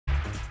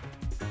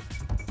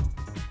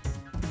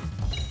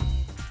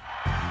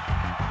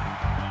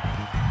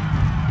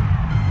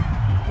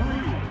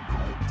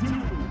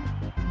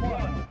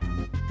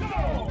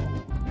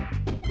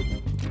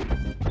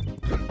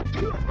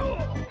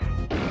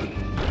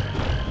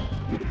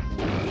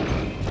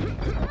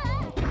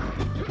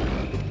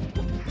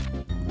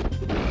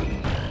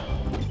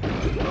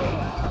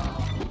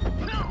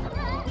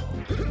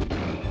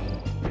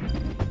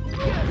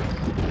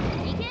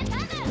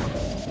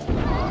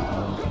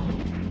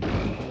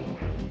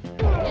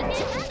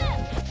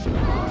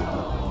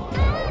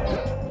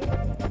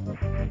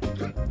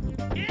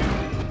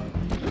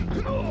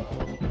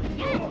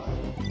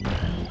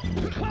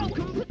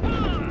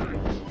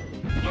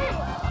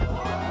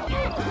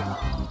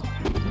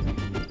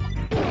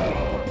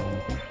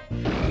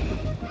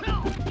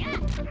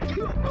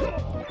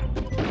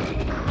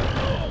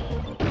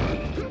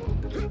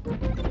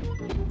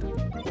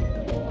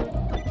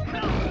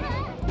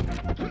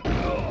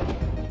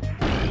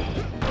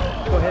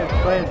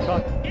ahead and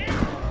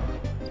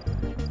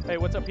talk. Hey,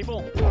 what's up,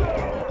 people?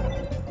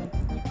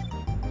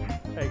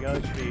 There you go.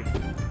 It should be.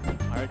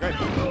 All right, great.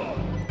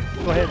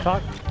 Go ahead and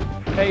talk.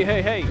 Hey,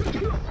 hey, hey.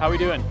 How we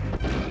doing?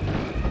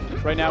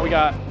 Right now we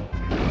got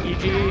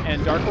EG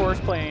and Darkhorse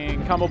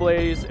playing Combo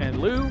Blaze and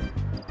Lou.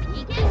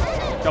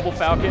 Double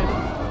Falcon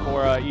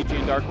for EG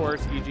and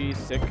Darkhorse. EG,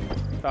 sick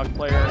Falcon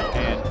player,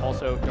 and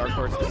also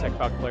Darkhorse, a sick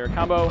Falcon player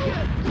combo.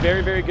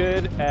 Very, very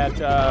good at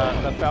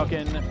the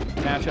Falcon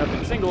matchup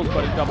in singles,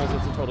 but in doubles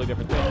it's a totally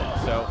different thing.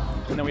 So,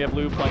 and then we have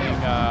Lou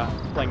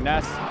playing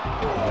Ness.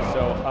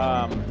 So,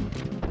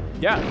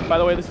 yeah. By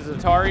the way, this is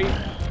Atari.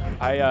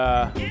 I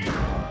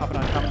hopping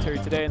on commentary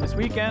today and this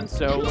weekend,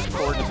 so looking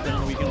forward to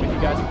spending the weekend with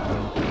you guys.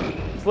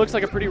 This looks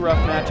like a pretty rough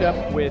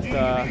matchup with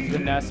the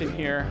Ness in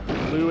here.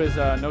 Lou is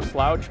no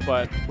slouch,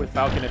 but with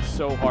Falcon it's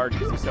so hard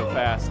because he's so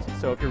fast.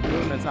 So if your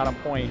movement's not on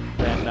point,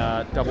 then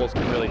doubles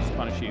can really just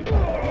punish you.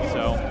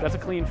 So that's a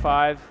clean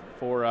 5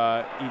 for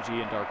EG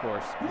and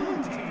Darkhorse.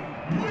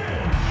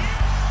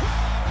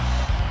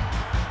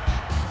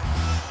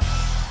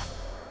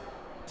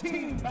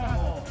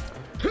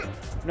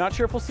 Not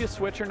sure if we'll see a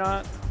switch or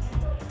not.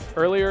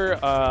 Earlier,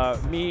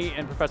 me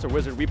and Professor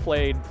Wizard, we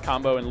played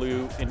Combo and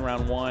Lou in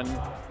round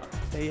 1.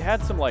 They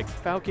had some like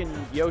Falcon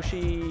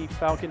Yoshi,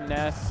 Falcon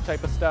Ness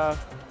type of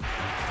stuff.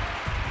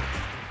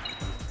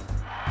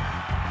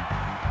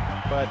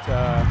 But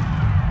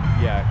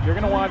yeah, you're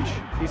gonna watch,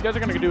 these guys are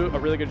gonna do a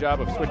really good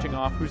job of switching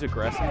off who's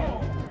aggressing,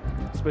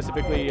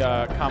 specifically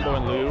Combo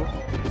and Lou.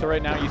 So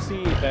right now you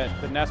see that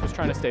the Ness was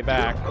trying to stay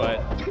back, but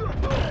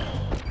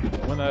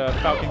when the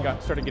Falcon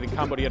started getting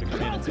comboed, he had to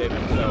come in and save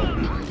him. So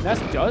Ness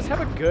does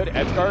have a good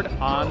edge guard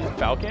on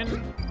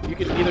Falcon. You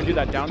can either do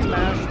that down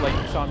smash like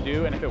you saw him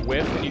do, and if it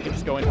whiffs, then you can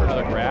just go in for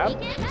another grab.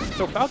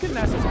 So Falcon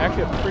Ness is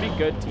actually a pretty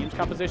good teams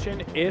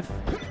composition if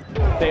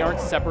they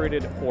aren't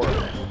separated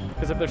horribly.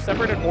 Because if they're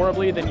separated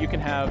horribly, then you can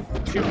have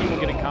 2 people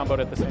getting comboed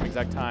at the same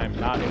exact time,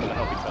 not able to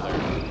help each other,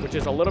 which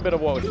is a little bit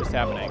of what was just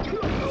happening.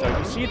 So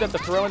you see that the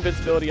throw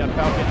invincibility on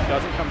Falcon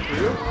doesn't come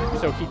through,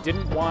 so he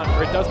didn't want,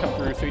 or it does come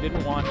through, so he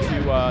didn't want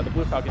to, the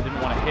blue Falcon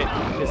didn't want to hit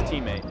his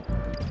teammate.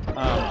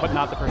 But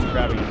not the person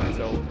grabbing him.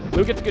 So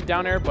Lou gets a good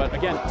down air, but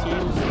again,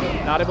 teams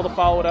not able to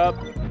follow it up.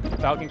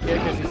 Falcon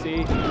kick, as you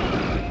see.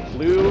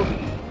 Lou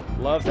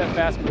loves that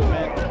fast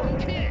movement.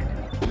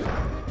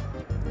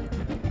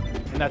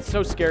 And that's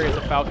so scary as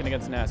a Falcon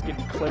against Ness.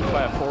 Getting clipped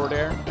by a forward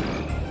air.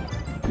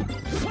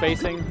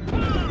 Spacing.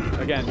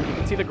 Again, you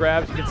can see the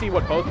grabs. You can see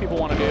what both people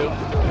want to do.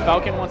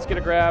 Falcon wants to get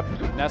a grab.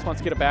 Ness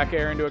wants to get a back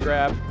air into a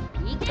grab.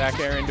 Back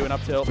air into an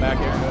up tilt. Back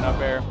air into an up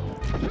air.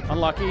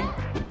 Unlucky.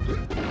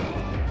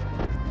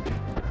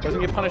 Doesn't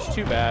get punished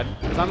too bad.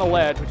 It's on the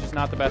ledge, which is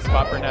not the best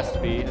spot for Ness to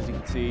be, as you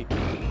can see.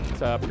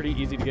 It's pretty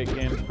easy to get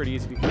games, pretty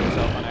easy to kill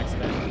yourself on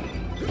accident.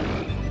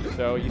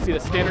 So you see the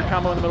standard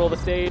combo in the middle of the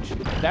stage.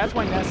 That's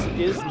why Ness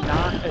is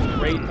not as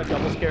great a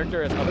doubles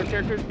character as other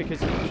characters,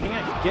 because he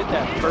can't get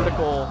that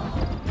vertical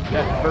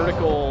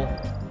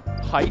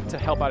height to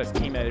help out his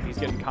teammate if he's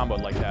getting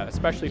comboed like that,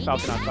 especially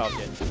Falcon on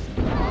Falcon.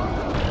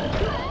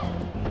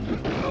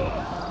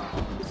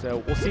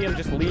 So we'll see him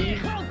just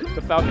leave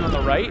the Falcon on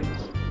the right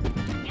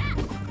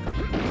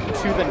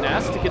to the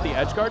Ness to get the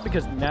edge guard,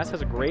 because Ness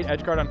has a great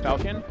edge guard on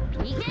Falcon.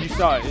 You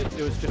saw it,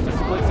 it was just a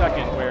split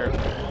second where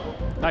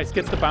nice,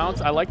 gets the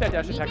bounce. I like that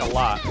dash attack a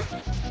lot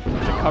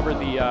to cover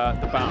the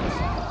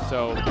bounce.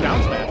 So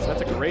down smash,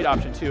 that's a great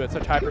option too. At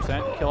such high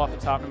percent, kill off the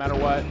top no matter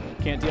what.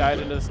 Can't DI it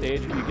into the stage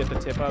if you get the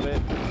tip of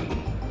it.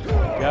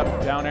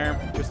 Yep, down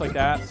air, just like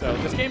that. So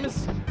this game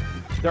is,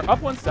 they're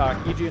up 1 stock,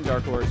 EG and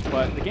Darkhorse,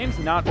 but the game's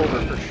not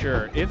over for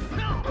sure. If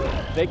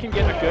they can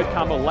get a good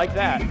combo like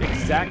that,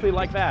 exactly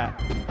like that,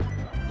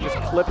 just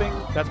clipping.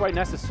 That's why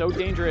Ness is so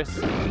dangerous.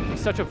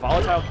 He's such a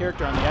volatile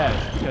character on the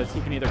edge, because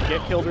he can either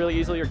get killed really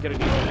easily or get an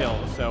easy kill.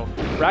 So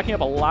racking up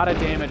a lot of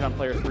damage on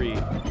player 3.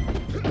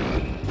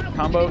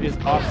 Combo is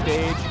off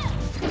stage.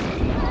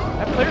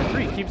 That player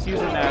 3 keeps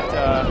using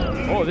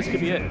that, oh, this could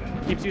be it.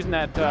 Keeps using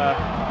that,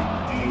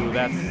 ooh,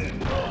 that's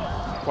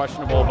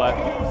questionable,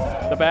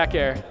 but the back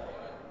air.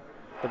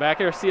 The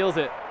back air seals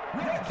it.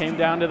 Came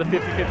down to the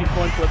 50-50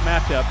 coin flip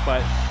matchup,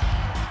 but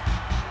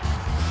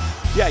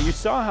yeah, you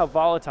saw how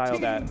volatile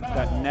that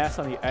Ness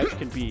on the edge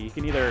can be. He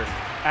can either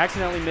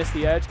accidentally miss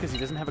the edge because he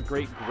doesn't have a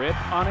great grip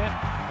on it,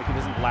 like he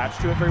doesn't latch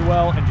to it very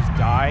well and just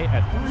die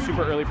at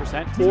super early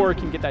percent, or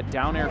can get that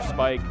down air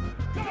spike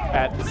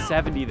at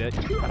 70 that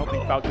I don't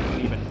think Falcon can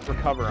even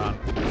recover on.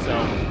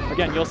 So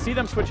again, you'll see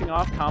them switching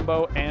off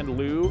Combo and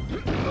Lou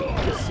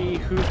to see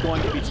who's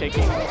going to be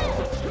taking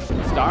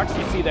stocks.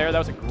 You see there, that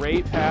was a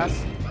great pass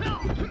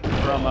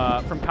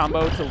from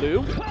Combo to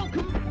Lou.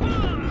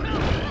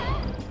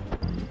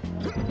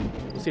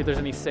 See if there's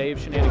any save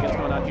shenanigans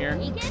going on here.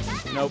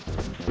 Nope.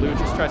 Lou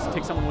just tries to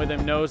take someone with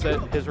him, knows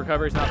that his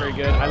recovery is not very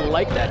good. I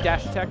like that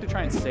dash attack to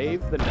try and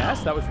save the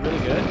Ness. That was really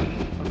good.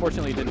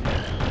 Unfortunately, it didn't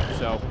hit.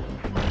 So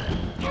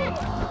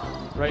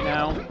right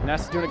now,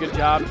 Ness is doing a good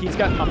job. He's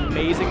got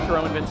amazing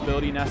throw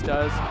invincibility, Ness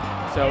does.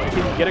 So if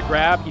he can get a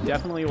grab, he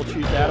definitely will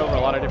choose that over a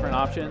lot of different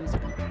options.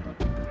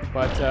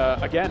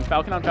 But again,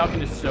 Falcon on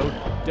Falcon is so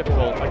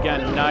difficult.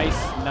 Again,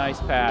 nice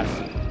pass.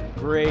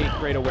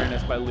 Great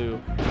awareness by Lou.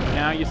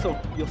 Now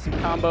you'll see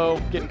Combo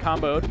getting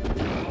comboed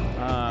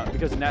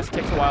because Ness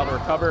takes a while to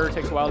recover,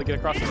 takes a while to get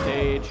across the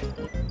stage.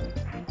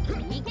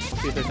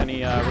 See if there's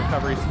any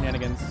recovery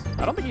shenanigans.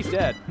 I don't think he's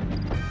dead.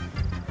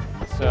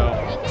 So,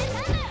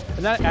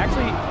 and that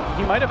actually,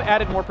 he might have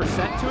added more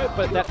percent to it,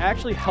 but that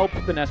actually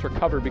helped the Ness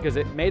recover because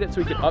it made it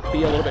so he could up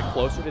B a little bit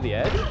closer to the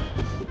edge.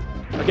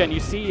 Again, you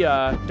see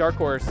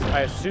Darkhorse,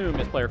 I assume,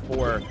 is player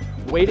 4,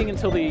 waiting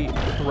until the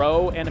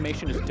throw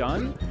animation is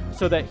done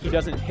so that he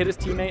doesn't hit his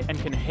teammate and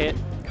can hit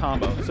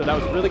combo. So that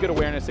was really good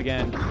awareness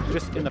again,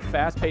 just in the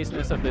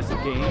fast-pacedness of this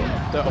game,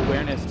 the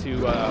awareness to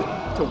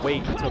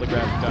wait until the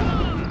grabs are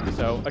done.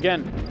 So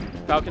again,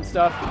 Falcon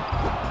stuff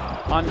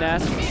on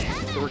Ness.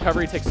 The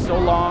recovery takes so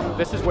long.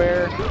 This is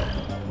where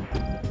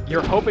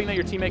you're hoping that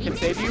your teammate can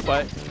save you,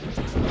 but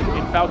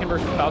in Falcon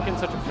versus Falcon,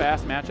 such a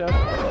fast matchup,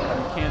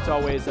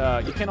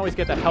 you can't always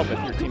get that help if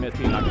your teammate's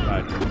being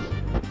occupied.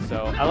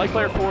 So I like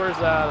player 4's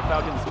the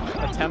Falcons'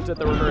 attempt at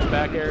the reverse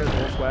back air, the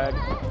little swag,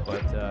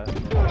 but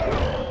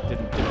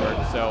didn't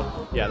work.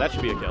 So yeah, that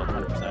should be a kill,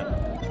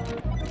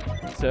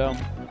 100%. So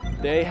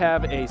they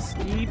have a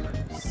steep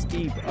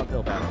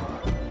uphill battle.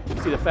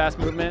 You see the fast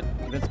movement,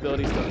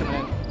 invincibility still coming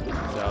in.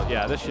 So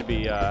yeah, this should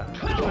be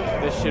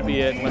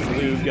it unless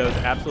Lou goes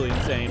absolutely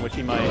insane, which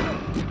he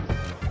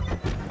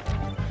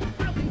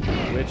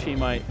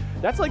might.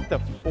 That's like the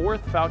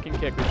 4th Falcon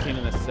kick we've seen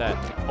in this set.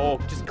 Oh,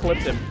 just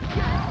clipped him.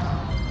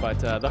 But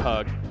the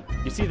hug.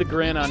 You see the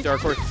grin on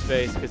Darkhorse's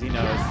face because he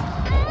knows.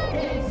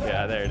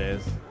 Yeah, there it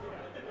is.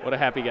 What a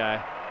happy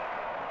guy.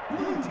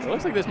 It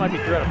looks like this might be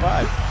 3 out of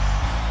 5.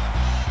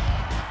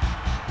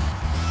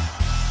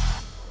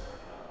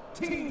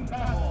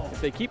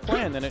 If they keep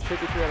playing, then it should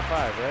be 3 out of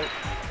 5, right?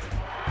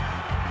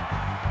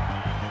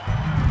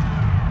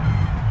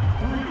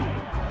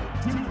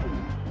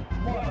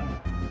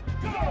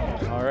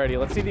 Alrighty,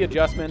 let's see the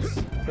adjustments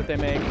that they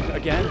make.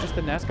 Again, just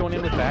the Ness going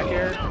in with back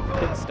air,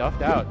 getting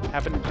stuffed out.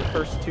 Happened in the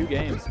first 2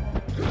 games.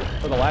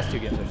 Or the last 2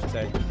 games, I should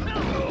say.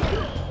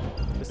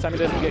 This time he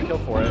doesn't get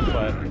killed for it,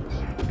 but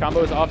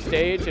Combo is off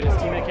stage and his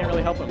teammate can't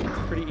really help him. It's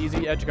a pretty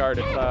easy edge guard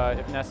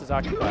if Ness is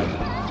occupied.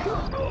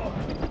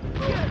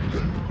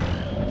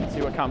 Let's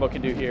see what Combo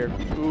can do here.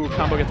 Ooh,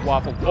 Combo gets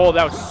waffled. Oh,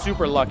 that was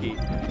super lucky.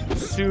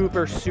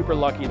 Super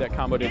lucky that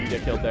Combo didn't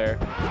get killed there.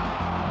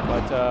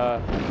 But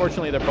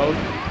unfortunately, they're both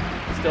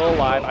still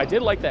alive. I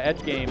did like the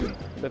edge game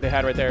that they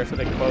had right there, so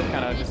they can both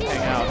kind of just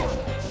hang out.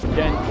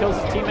 Again, kills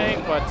his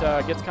teammate, but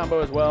gets Combo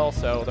as well,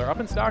 so they're up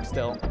in stock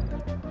still.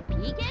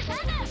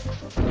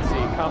 Let's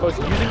see, Combo's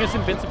using his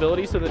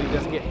invincibility so that he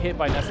doesn't get hit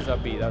by Ness's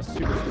up B. That was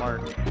super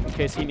smart in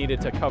case he needed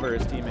to cover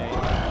his teammate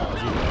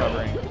as he's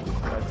recovering.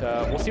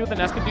 But we'll see what the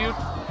Ness can do.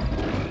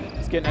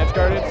 He's getting edge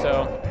guarded,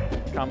 so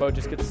Combo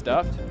just gets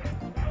stuffed.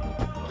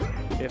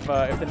 If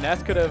the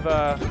Ness could have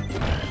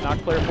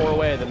knocked player 4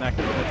 away, then that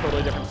could have been a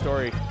totally different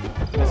story.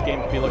 This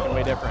game could be looking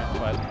way different,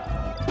 but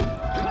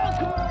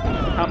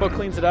Combo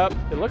cleans it up.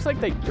 It looks like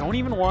they don't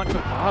even want to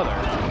bother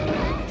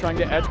trying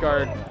to edge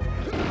guard.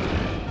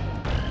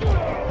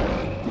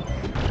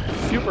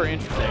 Super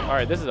interesting. All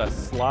right, this is a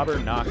slobber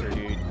knocker,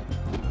 dude.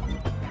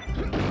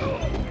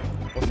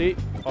 We'll see.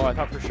 Oh, I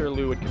thought for sure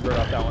Lou would convert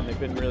off that one. They've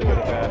been really good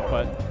at that,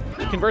 but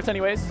he converts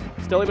anyways.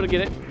 Still able to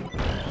get it.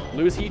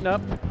 Lou's heating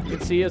up. You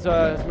can see his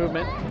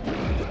movement.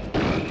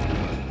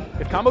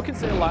 If Combo can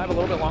stay alive a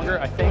little bit longer,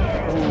 I think,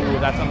 ooh,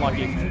 that's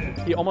unlucky.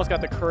 He almost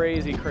got the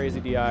crazy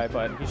DI,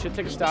 but he should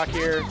take a stock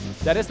here.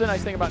 That is the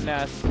nice thing about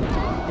Ness.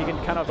 He can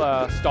kind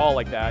of stall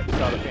like that. You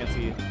saw the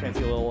fancy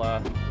little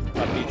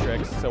B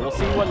tricks. So we'll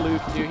see what Lou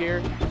can do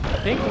here. I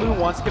think Lou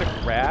wants to get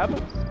a grab.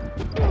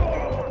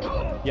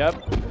 Yep,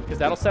 because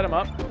that'll set him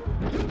up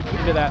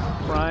into that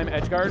prime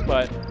edge guard,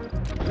 but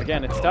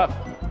again, it's tough.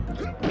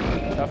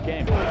 Tough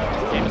game.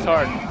 This game is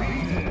hard,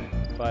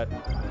 but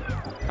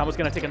Combo's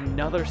going to take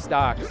another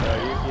stock, so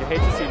you hate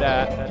to see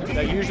that.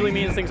 That usually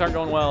means things aren't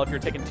going well if you're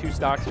taking 2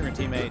 stocks from your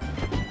teammate.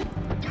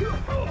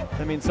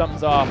 That means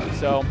something's off.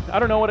 So I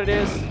don't know what it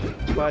is,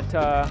 but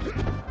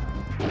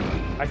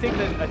I think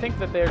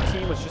that their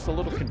team was just a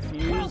little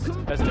confused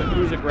as to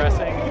who's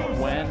aggressing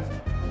when.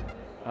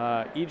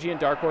 EG and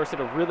Darkhorse did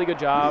a really good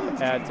job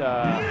at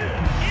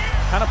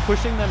kind of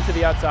pushing them to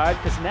the outside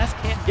because Ness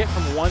can't get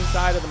from one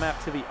side of the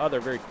map to the other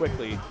very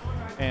quickly,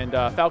 and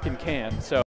Falcon can. So